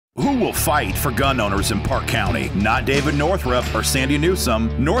Who will fight for gun owners in Park County? Not David Northrup or Sandy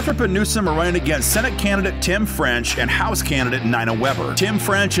Newsom. Northrup and Newsom are running against Senate candidate Tim French and House candidate Nina Weber. Tim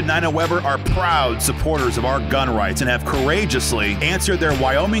French and Nina Weber are proud supporters of our gun rights and have courageously answered their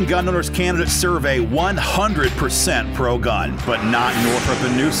Wyoming gun owners candidate survey 100% pro-gun. But not Northrup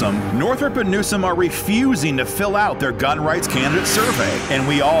and Newsom. Northrup and Newsom are refusing to fill out their gun rights candidate survey, and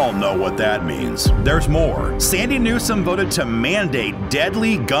we all know what that means. There's more. Sandy Newsom voted to mandate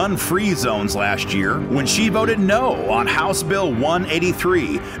deadly gun-free zones last year when she voted no on House Bill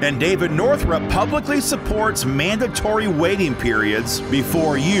 183, and David Northrup publicly supports mandatory waiting periods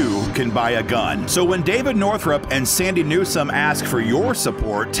before you can buy a gun. So when David Northrup and Sandy Newsom ask for your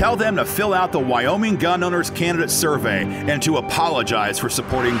support, tell them to fill out the Wyoming Gun Owners Candidate Survey and to apologize for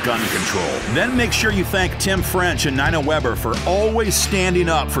supporting gun control. Then make sure you thank Tim French and Nina Weber for always standing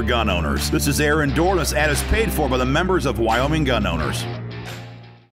up for gun owners. This is Aaron Dornis, ad is paid for by the members of Wyoming Gun Owners.